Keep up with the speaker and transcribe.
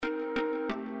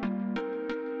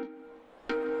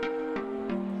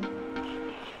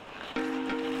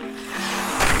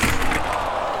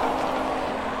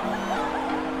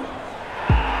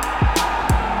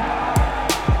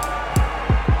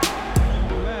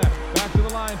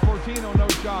Fortino, no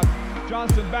shot.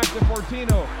 Johnson back to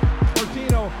Fortino.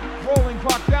 Fortino rolling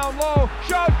puck down low.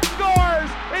 Shot, scores!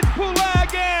 It's Poulet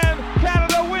again!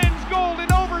 Canada wins gold in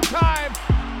overtime!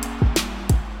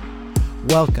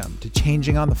 Welcome to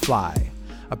Changing on the Fly,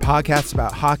 a podcast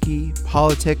about hockey,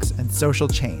 politics, and social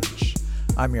change.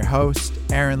 I'm your host,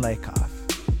 Aaron Lakoff.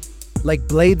 Like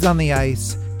blades on the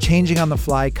ice, Changing on the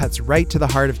Fly cuts right to the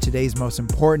heart of today's most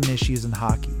important issues in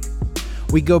hockey.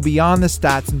 We go beyond the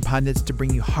stats and pundits to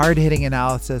bring you hard-hitting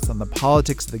analysis on the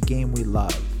politics of the game we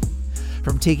love.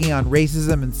 From taking on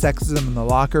racism and sexism in the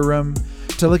locker room,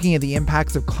 to looking at the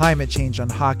impacts of climate change on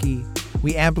hockey,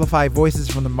 we amplify voices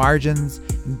from the margins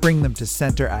and bring them to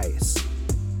center ice.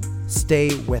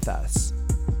 Stay with us.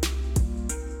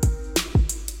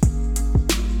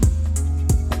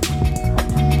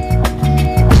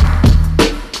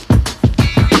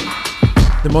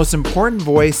 The most important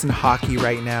voice in hockey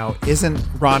right now isn't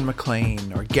Ron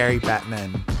MacLean or Gary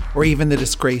Bettman or even the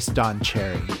disgraced Don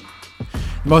Cherry.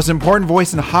 The most important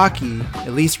voice in hockey,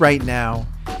 at least right now,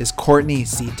 is Courtney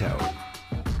Szto.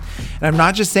 And I'm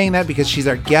not just saying that because she's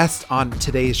our guest on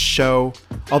today's show,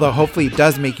 although hopefully it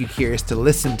does make you curious to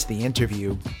listen to the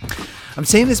interview. I'm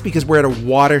saying this because we're at a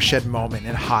watershed moment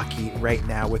in hockey right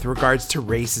now with regards to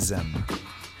racism.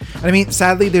 And I mean,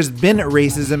 sadly, there's been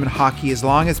racism in hockey as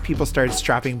long as people started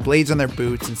strapping blades on their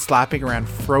boots and slapping around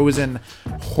frozen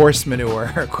horse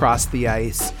manure across the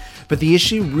ice. But the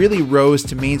issue really rose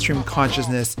to mainstream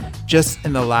consciousness just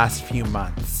in the last few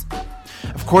months.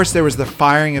 Of course, there was the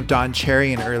firing of Don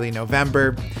Cherry in early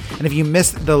November. And if you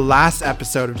missed the last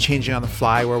episode of Changing on the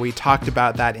Fly, where we talked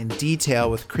about that in detail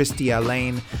with Christy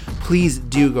Allain, please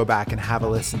do go back and have a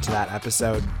listen to that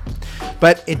episode.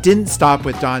 But it didn't stop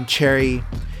with Don Cherry.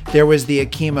 There was the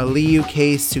Akim Aliu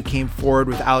case, who came forward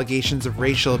with allegations of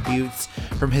racial abuse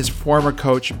from his former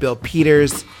coach, Bill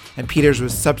Peters, and Peters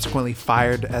was subsequently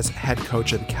fired as head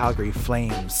coach of the Calgary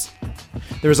Flames.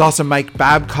 There was also Mike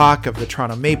Babcock of the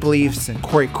Toronto Maple Leafs and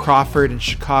Corey Crawford in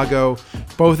Chicago,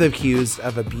 both accused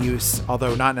of abuse,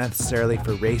 although not necessarily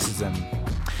for racism.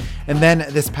 And then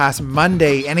this past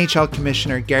Monday, NHL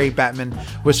Commissioner Gary Bettman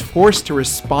was forced to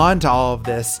respond to all of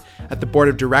this at the Board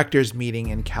of Directors meeting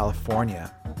in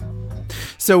California.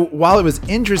 So while it was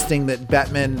interesting that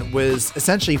Bettman was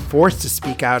essentially forced to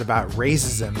speak out about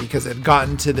racism because it had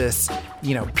gotten to this,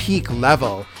 peak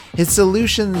level, his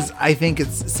solutions, I think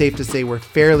it's safe to say, were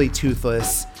fairly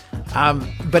toothless.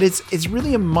 But it's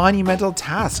really a monumental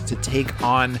task to take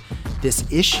on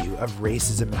this issue of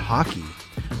racism in hockey.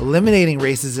 Eliminating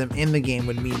racism in the game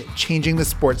would mean changing the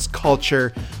sport's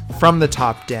culture from the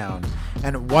top down.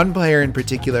 And one player in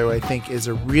particular who I think is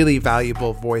a really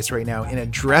valuable voice right now in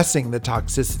addressing the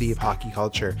toxicity of hockey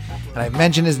culture. And I've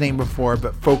mentioned his name before,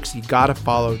 but folks, you gotta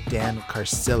follow Dan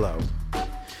Carcillo.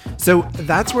 So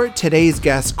that's where today's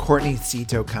guest, Courtney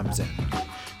Szto, comes in.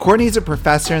 Courtney is a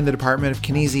professor in the Department of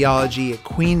Kinesiology at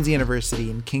Queen's University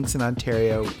in Kingston,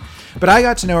 Ontario. But I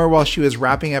got to know her while she was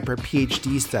wrapping up her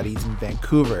PhD studies in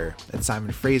Vancouver at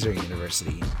Simon Fraser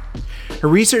University. Her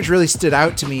research really stood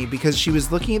out to me because she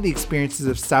was looking at the experiences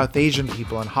of South Asian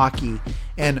people in hockey.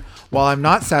 And while I'm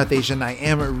not South Asian, I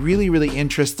am really, really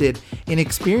interested in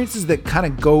experiences that kind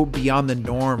of go beyond the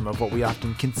norm of what we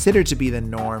often consider to be the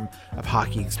norm of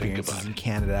hockey experiences in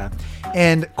Canada.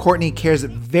 And Courtney cares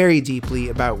very deeply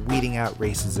about weeding out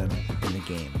racism in the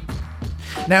game.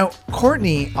 Now,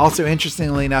 Courtney, also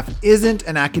interestingly enough, isn't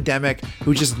an academic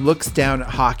who just looks down at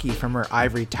hockey from her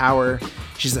ivory tower.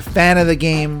 She's a fan of the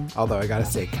game, although I gotta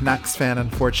say Canucks fan,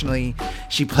 unfortunately.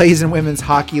 She plays in women's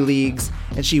hockey leagues,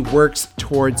 and she works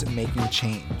towards making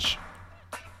change.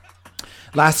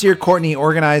 Last year, Courtney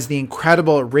organized the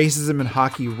incredible Racism in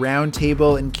Hockey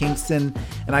Roundtable in Kingston,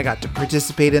 and I got to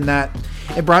participate in that.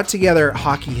 It brought together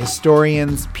hockey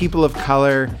historians, people of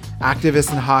color,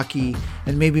 activists in hockey,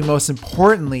 and maybe most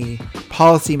importantly,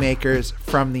 policymakers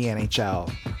from the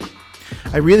NHL.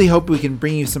 I really hope we can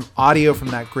bring you some audio from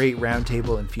that great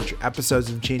roundtable in future episodes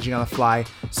of Changing on the Fly,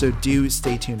 so do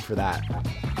stay tuned for that.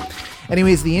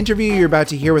 Anyways, the interview you're about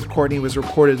to hear with Courtney was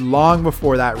recorded long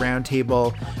before that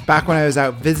roundtable, back when I was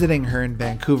out visiting her in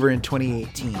Vancouver in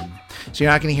 2018. So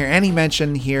you're not going to hear any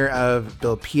mention here of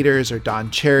Bill Peters or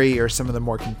Don Cherry or some of the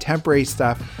more contemporary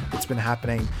stuff that's been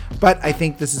happening. But I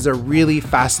think this is a really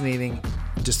fascinating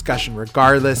discussion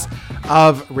regardless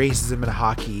of racism in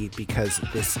hockey, because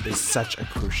this is such a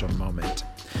crucial moment.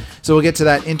 So we'll get to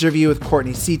that interview with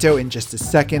Courtney Szto in just a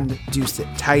second. Do sit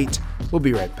tight. We'll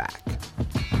be right back.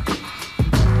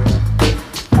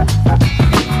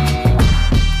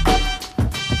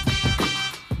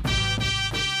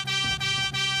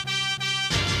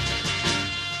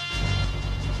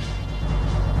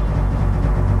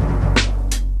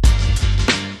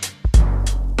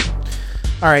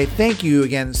 All right, thank you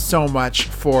again so much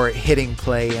for hitting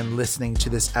play and listening to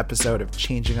this episode of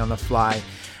Changing on the Fly.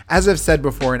 As I've said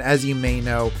before, and as you may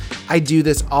know, I do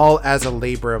this all as a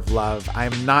labor of love.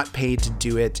 I'm not paid to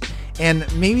do it. And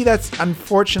maybe that's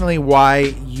unfortunately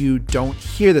why you don't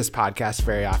hear this podcast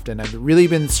very often. I've really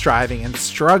been striving and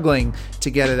struggling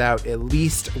to get it out at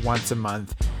least once a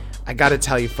month. I got to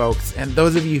tell you folks, and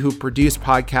those of you who produce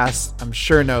podcasts, I'm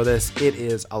sure know this, it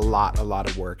is a lot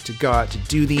of work to go out to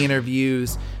do the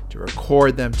interviews, to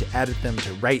record them, to edit them,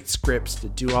 to write scripts, to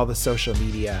do all the social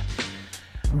media.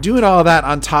 I'm doing all that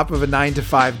on top of a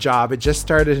 9-to-5 job. I just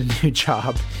started a new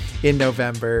job in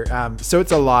November, so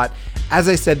it's a lot. As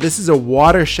I said, this is a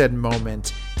watershed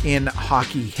moment in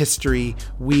hockey history.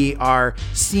 We are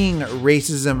seeing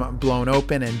racism blown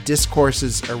open and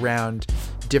discourses around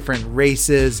different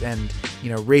races and,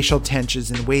 racial tensions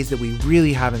in ways that we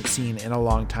really haven't seen in a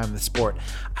long time in the sport.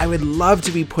 I would love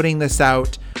to be putting this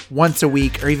out once a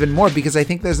week or even more because I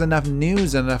think there's enough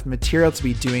news and enough material to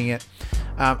be doing it.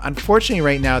 Unfortunately,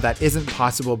 right now that isn't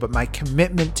possible, but my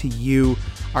commitment to you,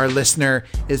 our listener,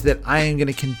 is that I am going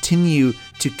to continue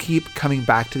to keep coming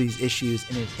back to these issues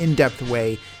in an in-depth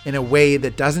way, in a way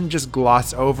that doesn't just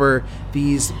gloss over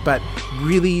these, but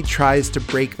really tries to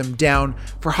break them down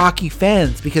for hockey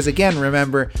fans. Because again,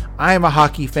 remember, I am a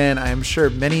hockey fan. I am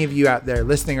sure many of you out there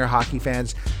listening are hockey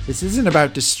fans. This isn't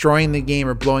about destroying the game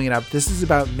or blowing it up. This is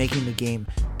about making the game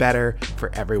better for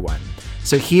everyone.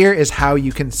 So here is how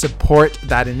you can support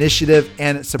that initiative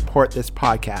and support this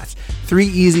podcast. 3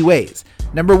 easy ways.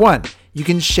 Number 1, you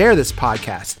can share this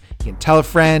podcast. You can tell a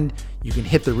friend, you can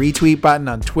hit the retweet button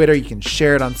on Twitter, you can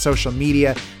share it on social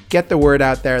media, get the word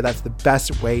out there. That's the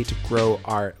best way to grow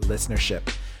our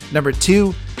listenership. Number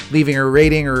 2, leaving a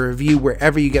rating or review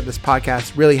wherever you get this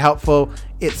podcast, really helpful.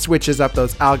 It switches up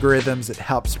those algorithms. It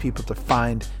helps people to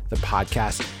find the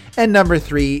podcast. And number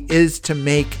 3 is to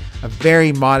make a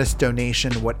very modest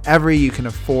donation, whatever you can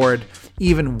afford.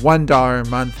 Even $1 a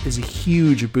month is a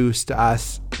huge boost to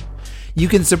us. You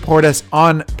can support us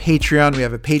on Patreon. We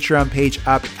have a Patreon page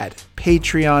up at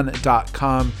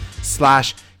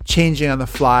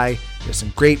patreon.com/changingonthefly. There's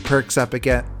some great perks up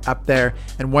there.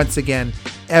 And once again,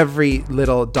 every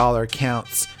little dollar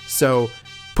counts. So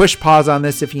push pause on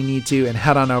this if you need to and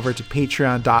head on over to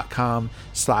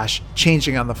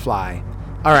patreon.com/changingonthefly.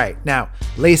 All right, now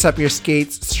lace up your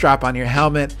skates, strap on your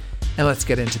helmet, and let's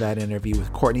get into that interview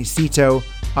with Courtney Cito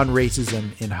on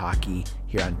racism in hockey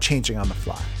here on Changing on the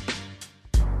Fly.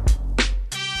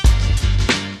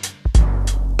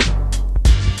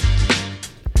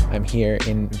 I'm here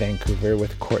in Vancouver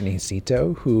with Courtney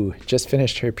Cito, who just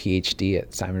finished her PhD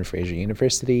at Simon Fraser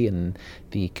University in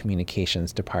the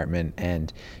communications department,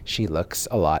 and she looks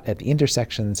a lot at the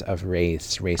intersections of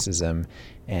race, racism,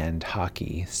 and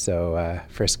hockey. So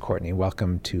first, Courtney,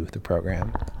 welcome to the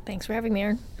program. Thanks for having me,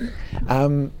 Aaron.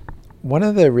 One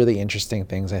of the really interesting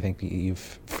things I think that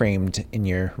you've framed in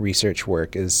your research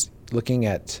work is looking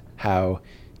at how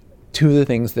two of the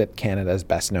things that Canada is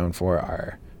best known for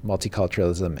are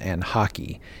multiculturalism and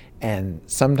hockey. And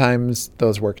sometimes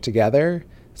those work together,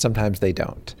 sometimes they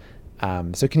don't.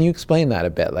 So can you explain that a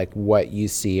bit, like what you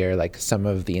see are like some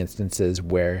of the instances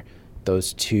where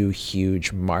those two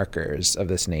huge markers of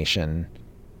this nation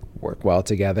work well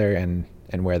together and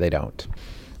where they don't?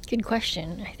 Good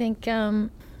question. I think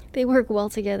they work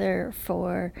well together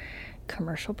for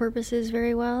commercial purposes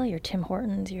very well. Your Tim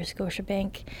Hortons, your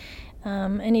Scotiabank,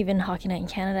 and even Hockey Night in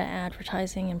Canada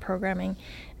advertising and programming.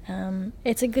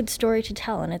 It's a good story to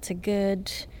tell, and it's a good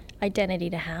identity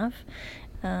to have.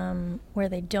 Where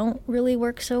they don't really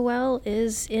work so well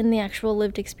is in the actual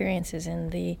lived experiences, in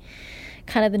the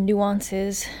kind of the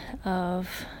nuances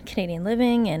of Canadian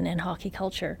living and hockey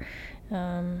culture.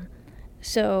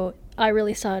 So I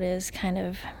really saw it as kind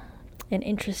of an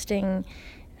interesting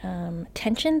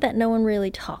tension that no one really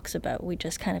talks about. We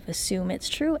just kind of assume it's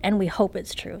true and we hope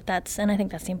it's true. And I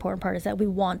think that's the important part, is that we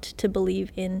want to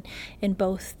believe in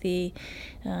both the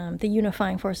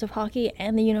unifying force of hockey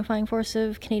and the unifying force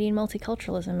of Canadian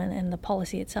multiculturalism and the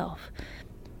policy itself.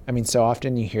 I mean, so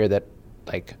often you hear that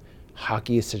like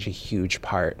hockey is such a huge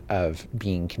part of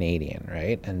being Canadian,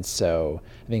 right? And so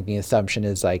I think the assumption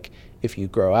is like if you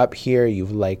grow up here,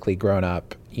 you've likely grown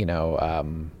up,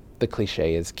 the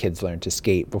cliche is kids learn to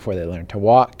skate before they learn to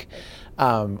walk.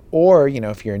 Or,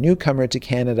 if you're a newcomer to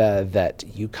Canada, that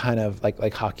you kind of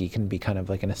like hockey can be kind of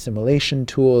like an assimilation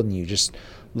tool, and you just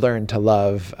learn to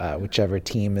love whichever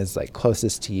team is like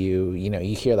closest to you.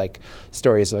 You hear like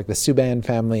stories of like the Subban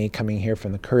family coming here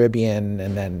from the Caribbean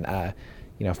and then,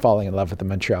 falling in love with the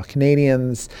Montreal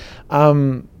Canadiens.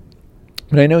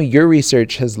 But I know your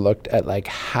research has looked at like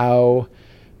how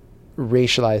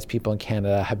racialized people in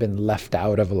Canada have been left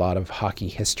out of a lot of hockey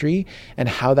history, and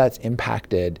how that's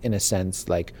impacted, in a sense,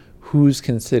 like who's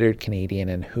considered Canadian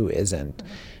and who isn't.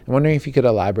 I'm wondering if you could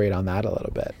elaborate on that a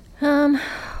little bit.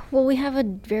 Well, we have a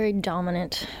very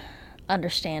dominant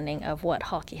understanding of what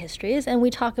hockey history is, and we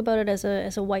talk about it as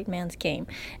a white man's game,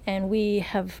 and we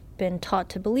have been taught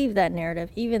to believe that narrative,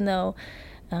 even though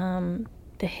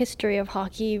the history of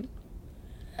hockey,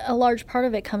 a large part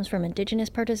of it comes from Indigenous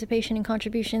participation and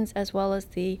contributions, as well as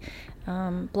the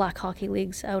black hockey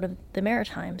leagues out of the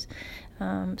Maritimes.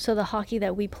 So the hockey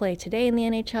that we play today in the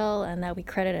NHL and that we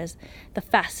credit as the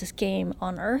fastest game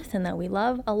on earth and that we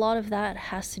love, a lot of that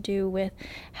has to do with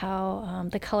how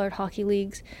the colored hockey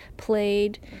leagues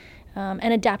played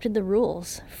and adapted the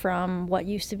rules from what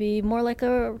used to be more like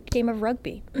a game of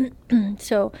rugby.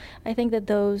 So I think that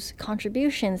those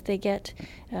contributions, they get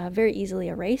very easily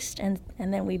erased, and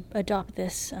then we adopt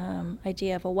this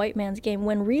idea of a white man's game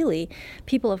when really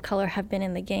people of color have been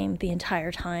in the game the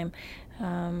entire time.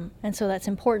 And so that's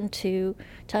important to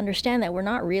understand that we're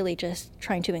not really just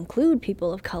trying to include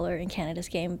people of color in Canada's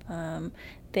game.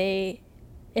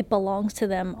 It belongs to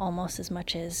them almost as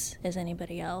much as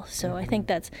anybody else. So I think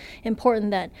that's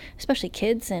important that especially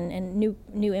kids and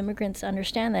new immigrants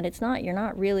understand that you're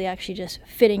not really actually just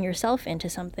fitting yourself into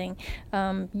something.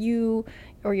 You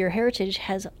or your heritage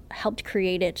has helped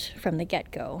create it from the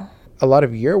get-go. A lot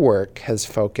of your work has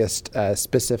focused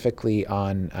specifically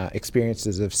on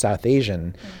experiences of South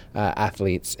Asian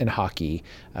athletes in hockey,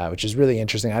 which is really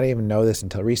interesting. I didn't even know this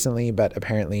until recently, but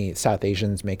apparently South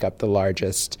Asians make up the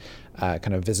largest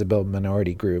kind of visible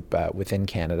minority group within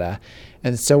Canada.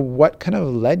 And so what kind of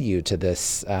led you to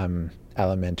this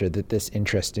element or this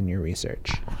interest in your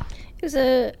research? It was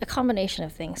a combination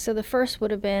of things. So the first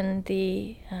would have been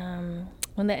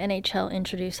when the NHL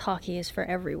introduced Hockey is for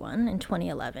Everyone in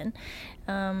 2011.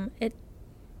 It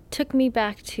took me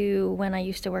back to when I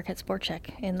used to work at Sport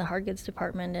Chek in the hard goods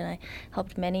department, and I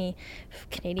helped many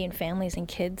Canadian families and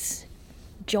kids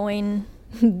join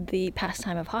the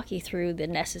pastime of hockey through the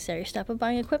necessary step of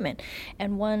buying equipment.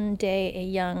 And one day a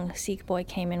young Sikh boy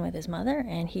came in with his mother,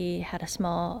 and he had a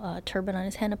small turban on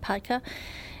his head, a patka,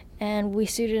 and we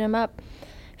suited him up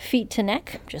feet to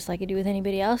neck, just like I do with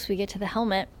anybody else. We get to the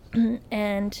helmet,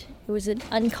 and it was an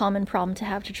uncommon problem to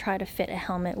have to try to fit a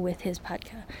helmet with his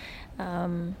patka.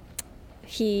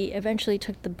 He eventually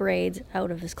took the braids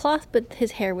out of his cloth, but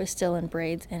his hair was still in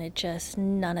braids, and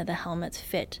none of the helmets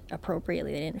fit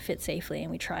appropriately. They didn't fit safely,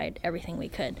 and we tried everything we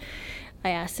could. I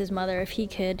asked his mother if he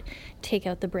could take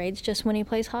out the braids just when he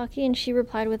plays hockey, and she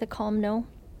replied with a calm no.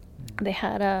 They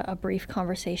had a brief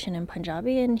conversation in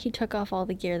Punjabi, and he took off all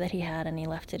the gear that he had and he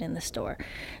left it in the store.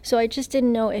 So I just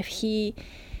didn't know if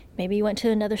maybe he went to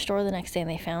another store the next day and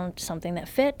they found something that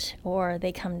fit, or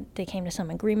they came to some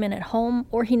agreement at home,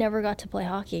 or he never got to play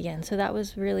hockey again. So that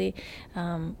was really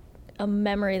a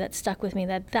memory that stuck with me,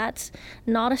 that's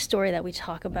not a story that we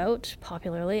talk about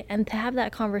popularly. And to have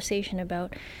that conversation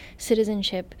about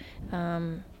citizenship,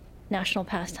 national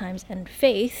pastimes, and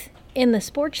faith in the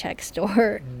Sport Chek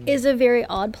store is a very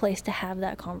odd place to have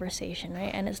that conversation,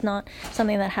 right? And it's not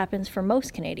something that happens for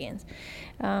most Canadians.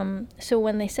 So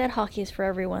when they said hockey is for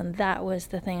everyone, that was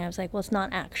the thing. I was like, well, it's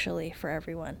not actually for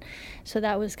everyone. So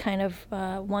that was kind of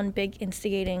one big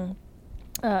instigating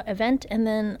event. And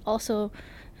then also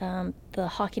the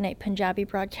Hockey Night Punjabi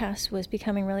broadcast was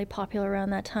becoming really popular around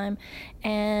that time.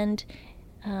 And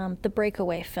the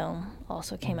Breakaway film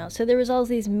also came out. So there was all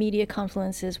these media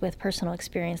confluences with personal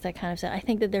experience that kind of said, I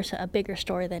think that there's a bigger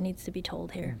story that needs to be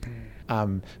told here. But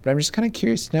I'm just kind of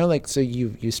curious to know, so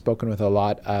you've spoken with a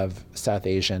lot of South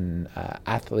Asian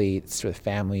athletes, with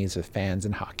families, with fans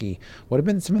in hockey. What have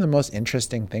been some of the most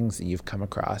interesting things that you've come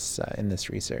across in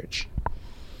this research?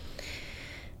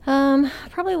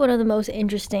 Probably one of the most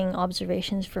interesting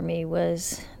observations for me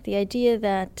was the idea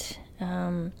that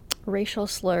racial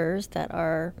slurs that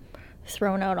are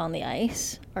thrown out on the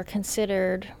ice are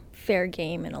considered fair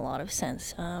game in a lot of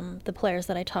sense. The players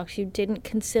that I talked to didn't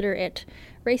consider it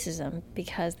racism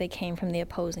because they came from the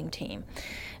opposing team.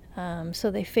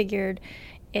 So they figured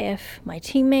if my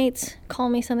teammates call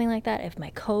me something like that, if my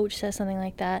coach says something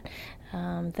like that,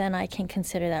 then I can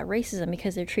consider that racism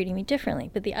because they're treating me differently.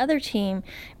 But the other team,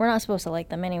 we're not supposed to like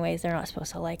them anyways. They're not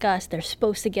supposed to like us. They're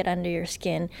supposed to get under your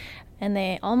skin. And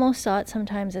they almost saw it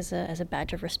sometimes as a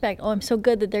badge of respect. Oh, I'm so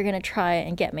good that they're going to try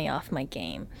and get me off my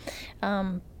game.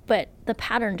 But the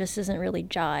pattern just doesn't really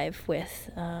jive with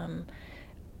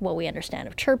what we understand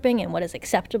of chirping and what is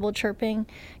acceptable chirping.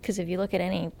 Because if you look at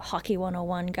any Hockey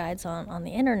 101 guides on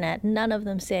the internet, none of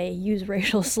them say use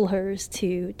racial slurs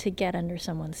to get under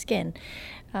someone's skin.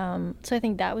 So I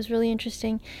think that was really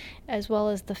interesting, as well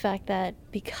as the fact that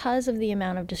because of the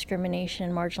amount of discrimination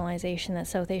and marginalization that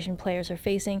South Asian players are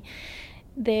facing,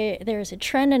 there is a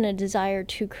trend and a desire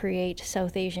to create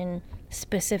South Asian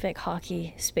specific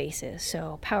hockey spaces,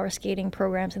 so power skating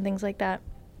programs and things like that,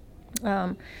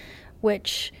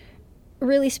 which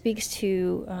really speaks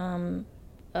to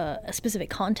a specific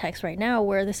context right now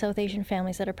where the South Asian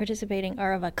families that are participating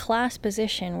are of a class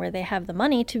position where they have the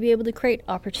money to be able to create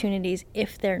opportunities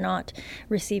if they're not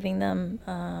receiving them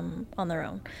on their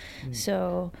own.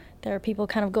 So there are people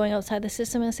kind of going outside the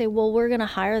system and say, well, we're going to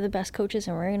hire the best coaches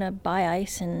and we're going to buy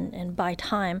ice and buy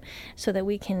time so that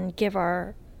we can give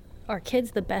our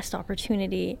kids the best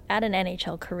opportunity at an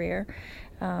NHL career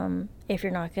if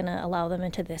you're not going to allow them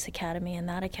into this academy and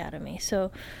that academy.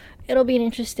 So it'll be an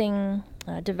interesting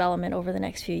development over the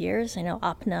next few years. I know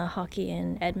Apna Hockey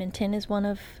in Edmonton is one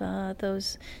of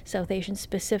those South Asian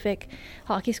specific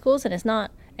hockey schools, and it's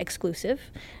not exclusive,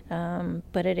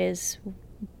 but it is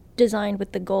designed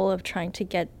with the goal of trying to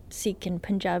get Sikh and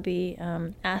Punjabi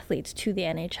athletes to the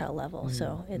NHL level.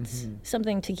 So it's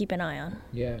something to keep an eye on.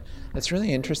 Yeah, it's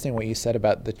really interesting what you said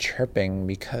about the chirping,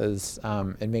 because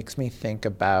it makes me think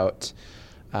about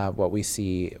what we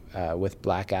see with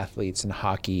black athletes in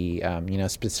hockey.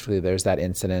 Specifically, there's that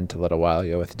incident a little while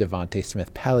ago with Devontae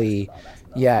Smith-Pelly.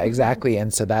 Yeah, exactly.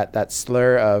 And so that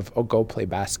slur of, oh, go play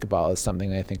basketball is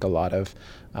something I think a lot of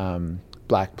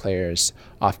black players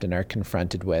often are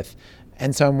confronted with.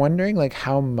 And so I'm wondering, like,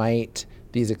 how might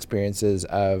these experiences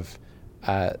of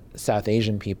South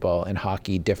Asian people in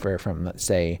hockey differ from, let's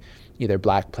say, either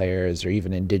black players or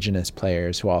even Indigenous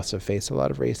players who also face a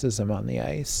lot of racism on the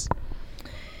ice?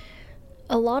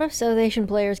 A lot of South Asian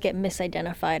players get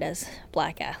misidentified as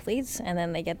black athletes, and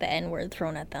then they get the N-word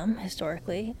thrown at them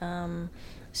historically.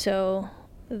 So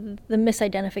the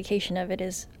misidentification of it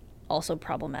is also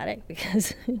problematic,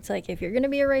 because it's like, if you're going to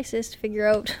be a racist, figure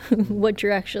out what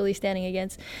you're actually standing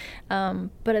against.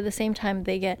 But at the same time,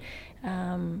 they get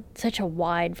such a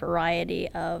wide variety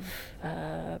of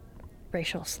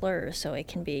racial slurs. So it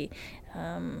can be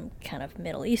kind of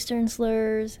Middle Eastern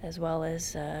slurs, as well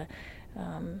as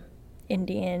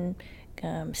Indian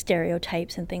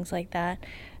stereotypes and things like that.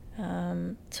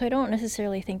 So I don't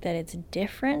necessarily think that it's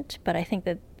different, but I think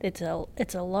that it's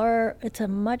a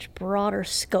much broader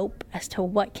scope as to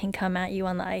what can come at you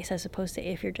on the ice, as opposed to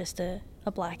if you're just a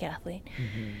black athlete.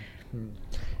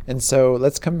 And so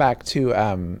let's come back to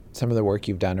some of the work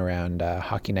you've done around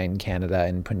Hockey Night in Canada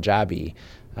and Punjabi.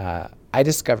 I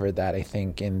discovered that, I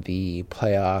think, in the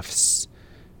playoffs.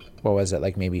 What was it,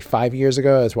 like maybe 5 years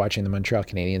ago? I was watching the Montreal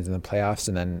Canadiens in the playoffs,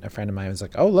 and then a friend of mine was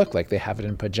like, oh, look, like they have it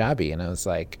in Punjabi. And I was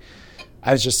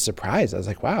just surprised. I was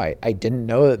like, wow, I didn't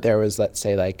know that there was, let's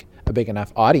say, like a big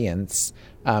enough audience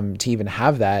to even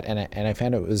have that. And I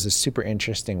found it was a super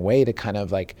interesting way to kind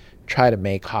of like try to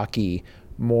make hockey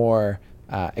more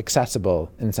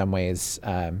accessible in some ways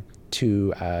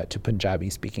to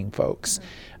Punjabi speaking folks.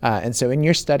 And so in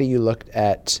your study, you looked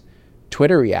at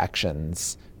Twitter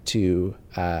reactions to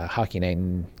Hockey Night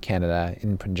in Canada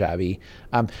in Punjabi.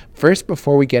 First,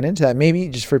 before we get into that, maybe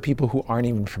just for people who aren't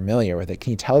even familiar with it, can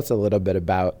you tell us a little bit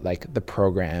about like the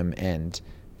program and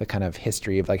the kind of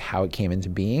history of like how it came into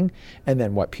being, and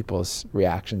then what people's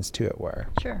reactions to it were?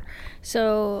 Sure.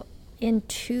 So in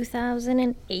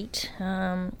 2008,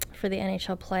 for the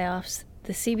NHL playoffs,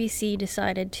 the CBC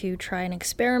decided to try an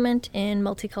experiment in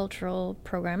multicultural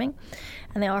programming,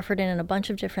 and they offered it in a bunch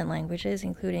of different languages,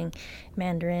 including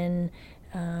Mandarin,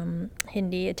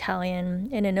 Hindi, Italian,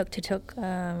 and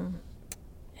Inuktitut,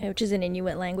 which is an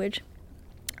Inuit language.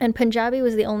 And Punjabi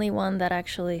was the only one that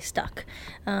actually stuck.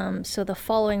 So the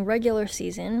following regular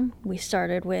season, we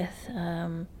started with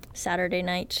Saturday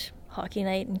night, Hockey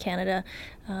Night in Canada,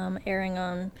 airing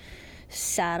on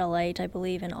satellite, I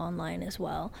believe, and online as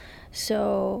well.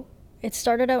 So it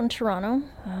started out in Toronto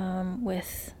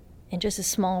in just a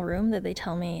small room that they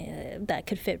tell me that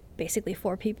could fit basically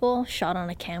 4 people, shot on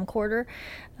a camcorder.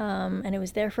 And it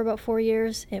was there for about 4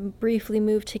 years. It briefly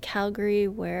moved to Calgary,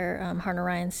 where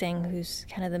Harnarayan Singh, who's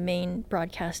kind of the main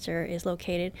broadcaster, is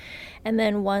located. And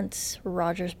then once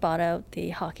Rogers bought out the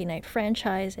Hockey Night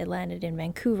franchise, it landed in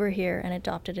Vancouver here and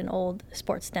adopted an old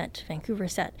Sportsnet Vancouver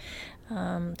set.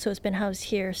 So it's been housed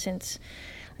here since,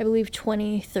 I believe,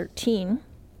 2013.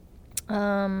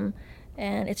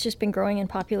 And it's just been growing in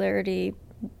popularity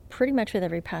pretty much with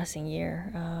every passing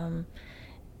year.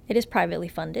 It is privately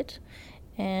funded,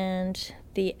 and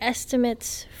the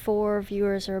estimates for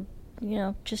viewers are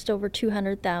just over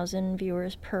 200,000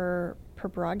 viewers per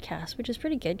broadcast, which is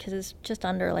pretty good because it's just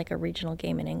under like a regional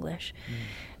game in English.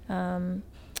 So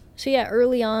yeah,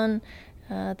 early on,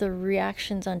 the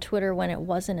reactions on Twitter when it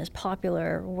wasn't as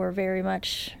popular were very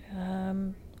much,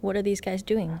 what are these guys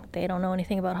doing? They don't know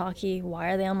anything about hockey. Why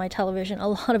are they on my television? A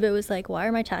lot of it was like, why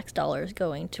are my tax dollars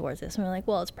going towards this? And we're like,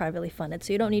 well, it's privately funded,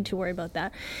 so you don't need to worry about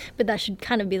that. But that should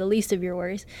kind of be the least of your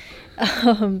worries.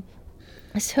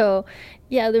 So,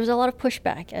 yeah, there's a lot of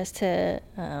pushback as to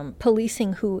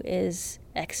policing who is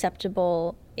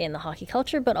acceptable in the hockey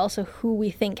culture, but also who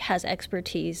we think has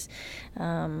expertise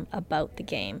about the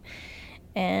game.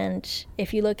 And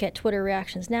if you look at Twitter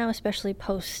reactions now, especially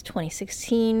post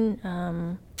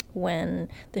 2016, when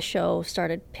the show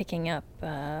started picking up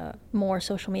more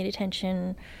social media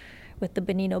attention with the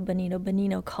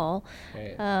Bonino call,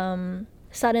 right.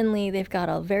 Suddenly they've got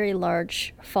a very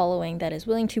large following that is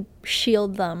willing to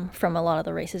shield them from a lot of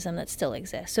the racism that still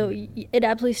exists. So it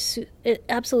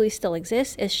absolutely still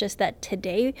exists. It's just that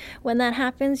today, when that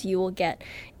happens, you will get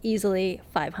easily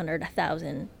 500,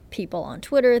 1,000 people on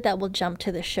Twitter that will jump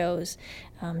to the show's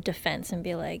defense and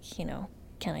be like,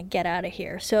 kind of get out of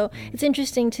here. So it's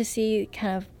interesting to see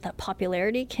kind of that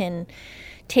popularity can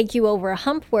take you over a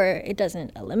hump where it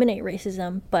doesn't eliminate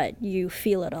racism, but you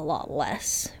feel it a lot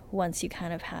less once you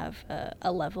kind of have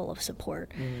a level of support.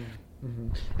 Mm-hmm.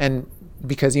 And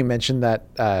because you mentioned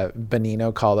that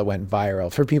Bonino call that went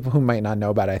viral, for people who might not know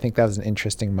about it, I think that was an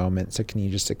interesting moment. So can you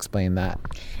just explain that?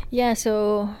 Yeah,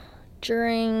 so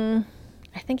during,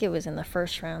 I think it was in the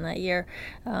first round that year,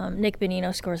 Nick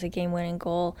Bonino scores a game-winning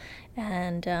goal,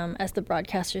 and as the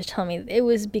broadcasters tell me, it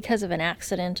was because of an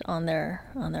accident on their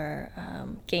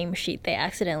game sheet. They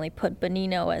accidentally put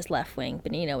Bonino as left wing,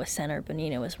 Bonino as center,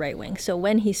 Bonino as right wing. So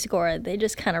when he scored, they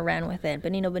just kind of ran with it,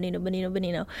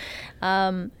 Bonino,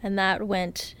 and that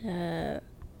went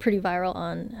pretty viral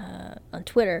on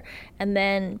Twitter. And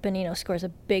then Bonino scores a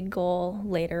big goal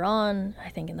later on, I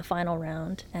think in the final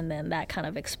round, and then that kind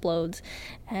of explodes.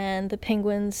 And the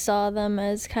Penguins saw them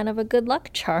as kind of a good luck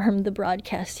charm, the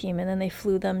broadcast team, and then they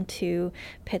flew them to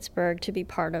Pittsburgh to be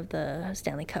part of the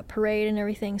Stanley Cup parade and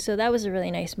everything. So that was a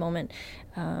really nice moment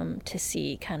to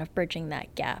see, kind of bridging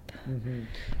that gap. Mm-hmm.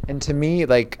 And to me,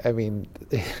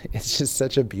 it's just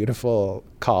such a beautiful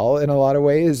call in a lot of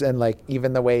ways, and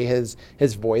even the way his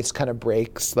voice kind of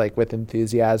breaks with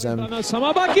enthusiasm.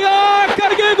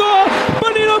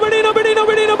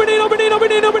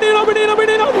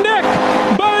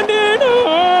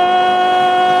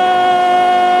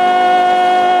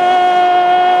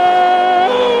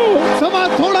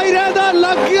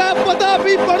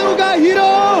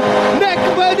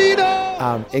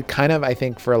 It kind of, I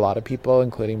think, for a lot of people,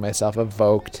 including myself,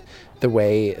 evoked the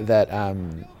way that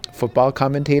football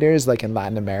commentators in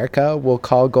Latin America will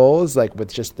call goals,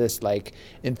 with just this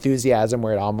enthusiasm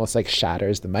where it almost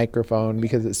shatters the microphone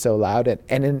because it's so loud.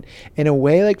 And in a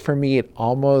way, for me, it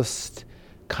almost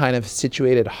kind of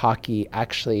situated hockey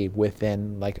actually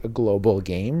within a global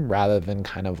game rather than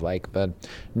kind of the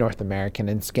North American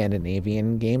and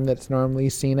Scandinavian game that's normally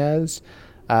seen as.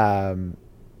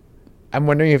 I'm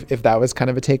wondering if that was kind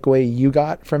of a takeaway you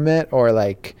got from it, or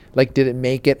did it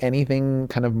make it anything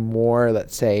kind of more,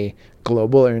 let's say,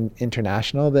 global or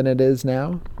international than it is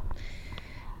now?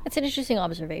 That's an interesting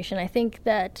observation. I think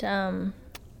that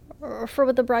for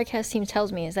what the broadcast team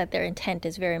tells me is that their intent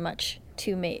is very much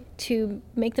to make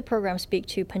the program speak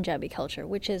to Punjabi culture,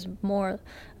 which is more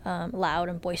loud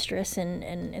and boisterous and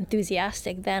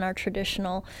enthusiastic than our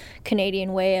traditional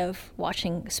Canadian way of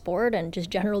watching sport and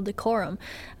just general decorum.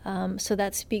 So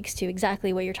that speaks to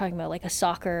exactly what you're talking about, a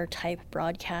soccer type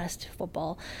broadcast,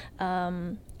 football,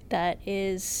 that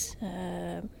is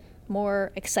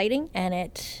more exciting, and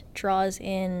it draws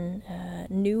in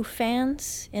new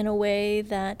fans in a way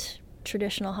that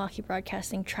traditional hockey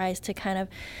broadcasting tries to kind of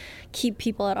keep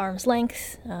people at arm's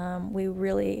length. We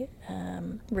really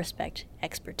respect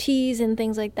expertise and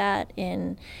things like that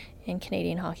in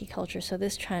Canadian hockey culture. So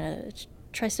this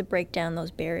tries to break down those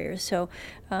barriers. So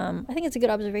I think it's a good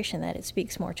observation that it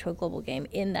speaks more to a global game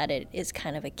in that it is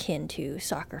kind of akin to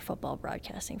soccer, football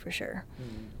broadcasting for sure.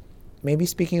 Maybe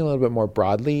speaking a little bit more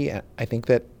broadly, I think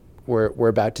that we're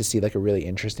about to see a really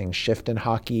interesting shift in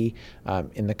hockey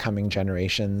in the coming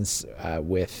generations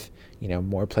with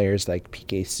more players like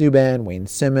PK Subban, Wayne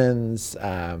Simmons,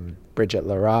 Bridget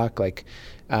Larocque,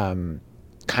 kind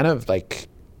of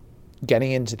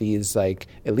getting into these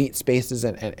elite spaces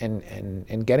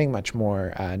and getting much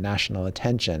more national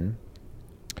attention.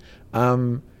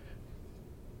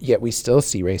 Yet we still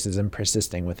see racism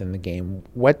persisting within the game.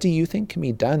 What do you think can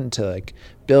be done to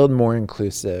build more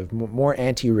inclusive, more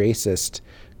anti-racist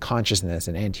consciousness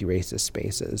and anti-racist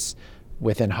spaces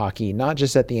within hockey, not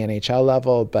just at the NHL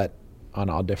level, but on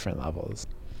all different levels.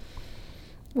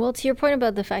 Well, to your point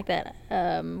about the fact that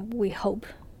we hope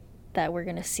that we're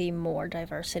going to see more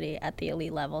diversity at the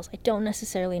elite levels, I don't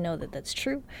necessarily know that that's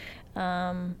true,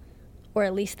 or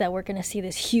at least that we're going to see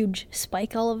this huge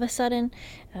spike all of a sudden,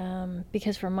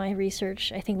 because from my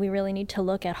research, I think we really need to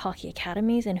look at hockey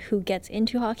academies and who gets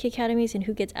into hockey academies and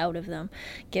who gets out of them,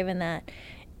 given that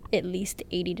at least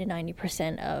 80 to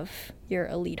 90% of your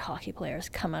elite hockey players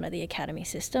come out of the academy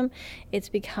system. It's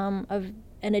become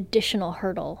an additional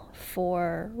hurdle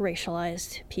for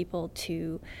racialized people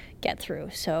to get through.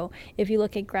 So if you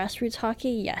look at grassroots hockey,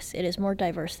 yes, it is more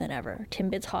diverse than ever.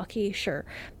 Timbits hockey, sure,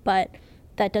 but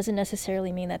that doesn't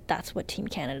necessarily mean that that's what Team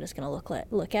Canada is going to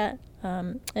look at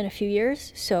in a few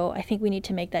years. So I think we need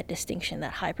to make that distinction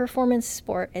that high performance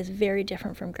sport is very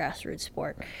different from grassroots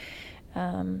sport.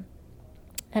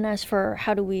 And as for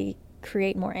how do we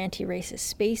create more anti-racist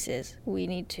spaces, we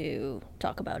need to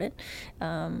talk about it.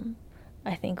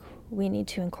 I think we need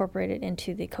to incorporate it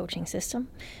into the coaching system,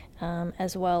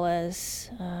 as well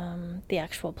as the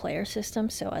actual player system.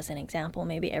 So as an example,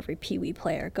 maybe every Pee Wee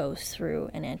player goes through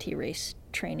an anti-race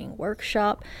training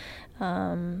workshop,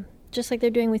 just like they're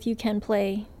doing with You Can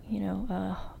Play,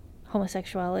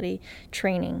 homosexuality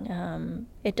training.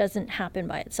 It doesn't happen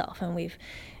by itself, and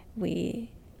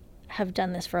we have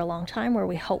done this for a long time, where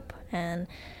we hope and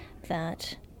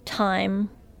that time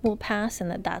will pass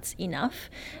and that's enough,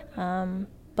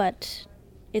 but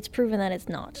it's proven that it's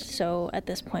not. So at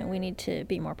this point we need to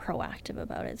be more proactive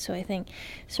about it. So I think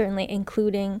certainly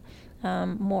including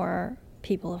more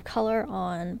people of color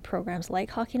on programs like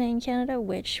Hockey Night in Canada,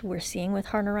 which we're seeing with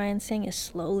Harner Ryan Singh is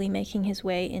slowly making his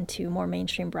way into more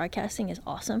mainstream broadcasting, is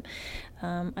awesome.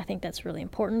 I think that's really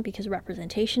important because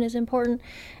representation is important,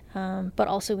 but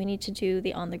also we need to do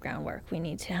the on-the-ground work. We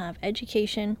need to have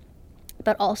education,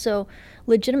 but also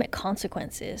legitimate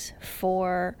consequences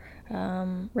for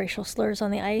racial slurs on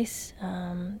the ice,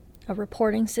 a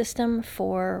reporting system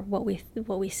for what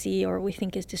we see or we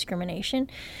think is discrimination,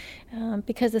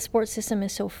 because the sports system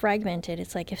is so fragmented.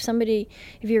 It's like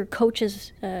if your coach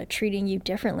is treating you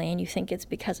differently and you think it's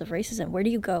because of racism, where do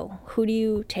you go? Who do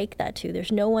you take that to?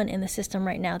 There's no one in the system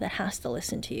right now that has to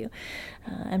listen to you,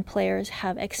 and players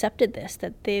have accepted this,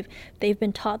 that they've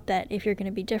been taught that if you're going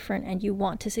to be different and you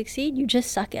want to succeed, you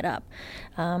just suck it up,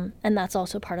 and that's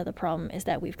also part of the problem, is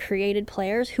that we've created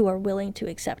players who are willing to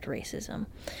accept racism.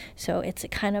 So it's a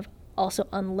kind of also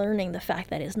unlearning the fact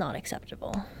that it's not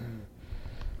acceptable.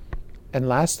 And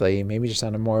lastly, maybe just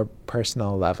on a more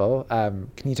personal level, can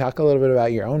you talk a little bit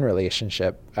about your own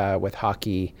relationship with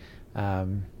hockey,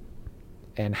 and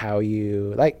how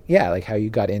you how you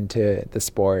got into the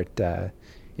sport,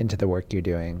 into the work you're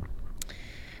doing?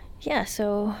 Yeah,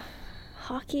 so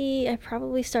hockey, I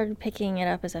probably started picking it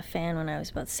up as a fan when I was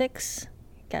about 6.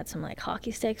 Got some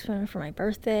hockey sticks for my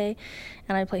birthday,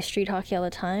 and I'd play street hockey all the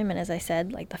time. And as I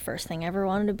said, the first thing I ever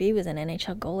wanted to be was an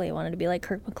NHL goalie. I wanted to be like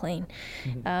Kirk McLean.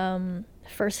 Mm-hmm.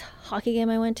 First hockey game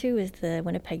I went to was the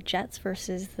Winnipeg Jets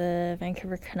versus the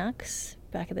Vancouver Canucks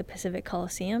back at the Pacific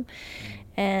Coliseum.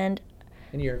 Mm-hmm. And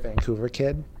you're a Vancouver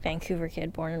kid? Vancouver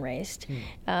kid, born and raised.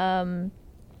 Mm-hmm.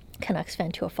 Canucks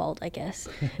fan to a fault, I guess.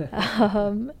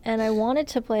 And I wanted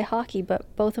to play hockey,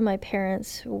 but both of my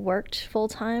parents worked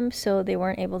full-time, so they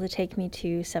weren't able to take me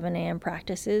to 7 a.m.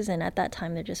 practices, and at that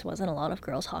time there just wasn't a lot of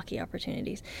girls' hockey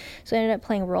opportunities. So I ended up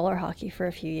playing roller hockey for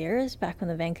a few years, back when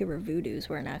the Vancouver Voodoos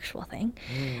were an actual thing.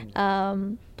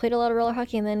 Played a lot of roller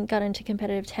hockey, and then got into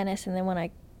competitive tennis, and then when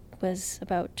I was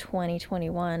about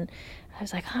 21, I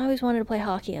was like, I always wanted to play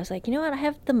hockey. I was like, you know what, I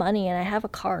have the money and I have a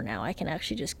car now. I can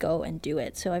actually just go and do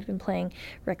it. So I've been playing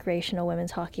recreational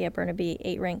women's hockey at Burnaby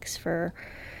 8 rinks for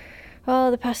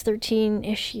the past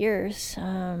 13-ish years,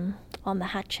 on the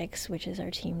Hat Chicks, which is our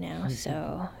team now.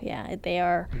 So yeah, they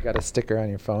are. You got a sticker on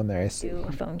your phone there, I see.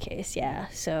 A phone case, yeah.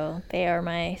 So they are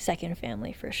my second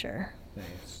family for sure.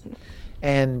 Nice.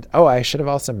 And I should have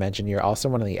also mentioned, you're also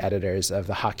one of the editors of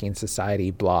the Hockey and Society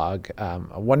blog,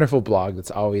 a wonderful blog that's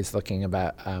always looking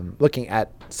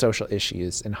at social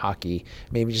issues in hockey.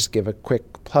 Maybe just give a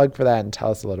quick plug for that and tell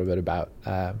us a little bit about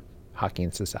Hockey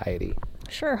and Society.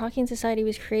 Sure. Hockey and Society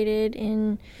was created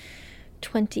in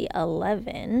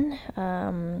 2011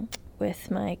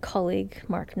 with my colleague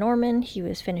Mark Norman. He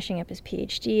was finishing up his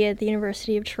PhD at the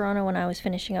University of Toronto when I was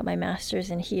finishing up my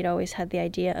master's, and he had always had the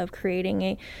idea of creating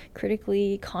a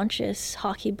critically conscious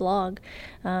hockey blog.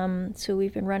 So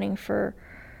we've been running for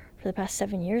the past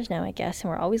 7 years now, I guess, and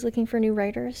we're always looking for new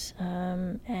writers.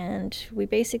 And we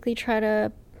basically try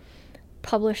to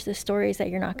publish the stories that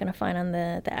you're not going to find on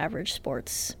the average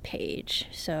sports page.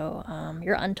 So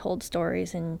your untold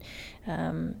stories and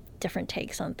different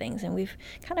takes on things. And we've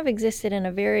kind of existed in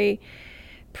a very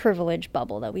privileged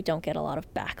bubble that we don't get a lot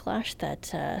of backlash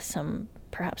that some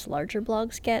perhaps larger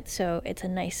blogs get. So it's a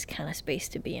nice kind of space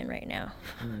to be in right now.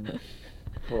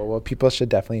 Cool. Well, people should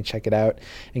definitely check it out.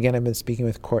 Again, I've been speaking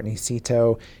with Courtney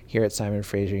Cito here at Simon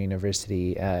Fraser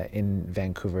University in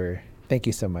Vancouver. Thank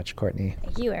you so much, Courtney.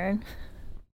 Thank you, Aaron.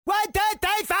 1, 2, 3,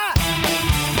 4.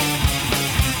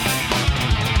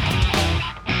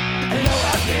 Hello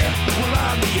out there, we're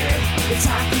on the air. It's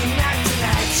hockey night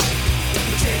tonight. The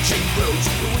tension grows,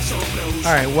 the whistle blows.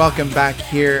 All right, welcome back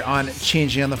here on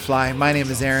Changing on the Fly. My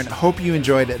name is Aaron. Hope you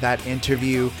enjoyed that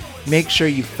interview. Make sure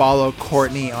you follow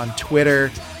Courtney on Twitter.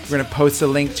 We're going to post a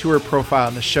link to her profile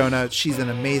in the show notes. She's an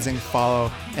amazing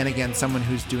follow. And again, someone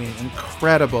who's doing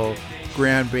incredible,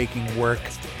 groundbreaking work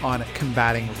on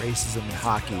combating racism in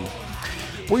hockey.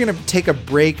 We're going to take a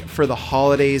break for the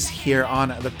holidays here on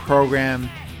the program.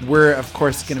 We're, of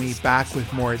course, going to be back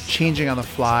with more Changing on the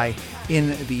Fly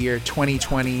in the year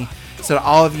 2020. So to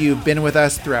all of you who've been with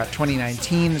us throughout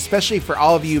 2019, especially for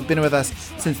all of you who've been with us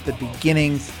since the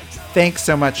beginning, thanks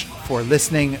so much for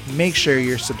listening. Make sure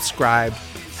you're subscribed.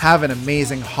 Have an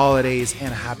amazing holidays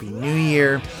and a happy new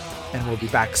year. And we'll be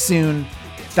back soon.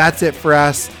 That's it for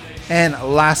us. And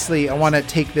lastly, I want to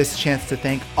take this chance to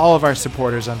thank all of our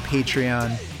supporters on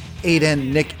Patreon.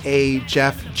 Aiden, Nick A,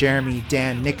 Jeff, Jeremy,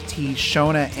 Dan, Nick T,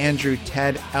 Shona, Andrew,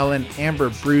 Ted, Ellen,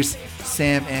 Amber, Bruce,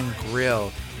 Sam, and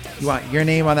Grill. You want your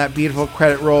name on that beautiful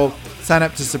credit roll? Sign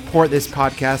up to support this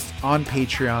podcast on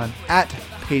Patreon at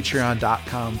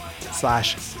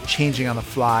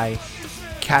patreon.com/changingonthefly.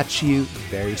 Catch you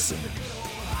very soon.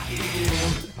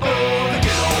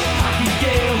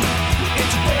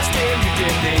 It's the best game you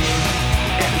can name,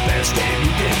 and the best game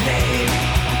you can name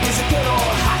is a good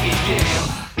old hockey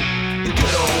game.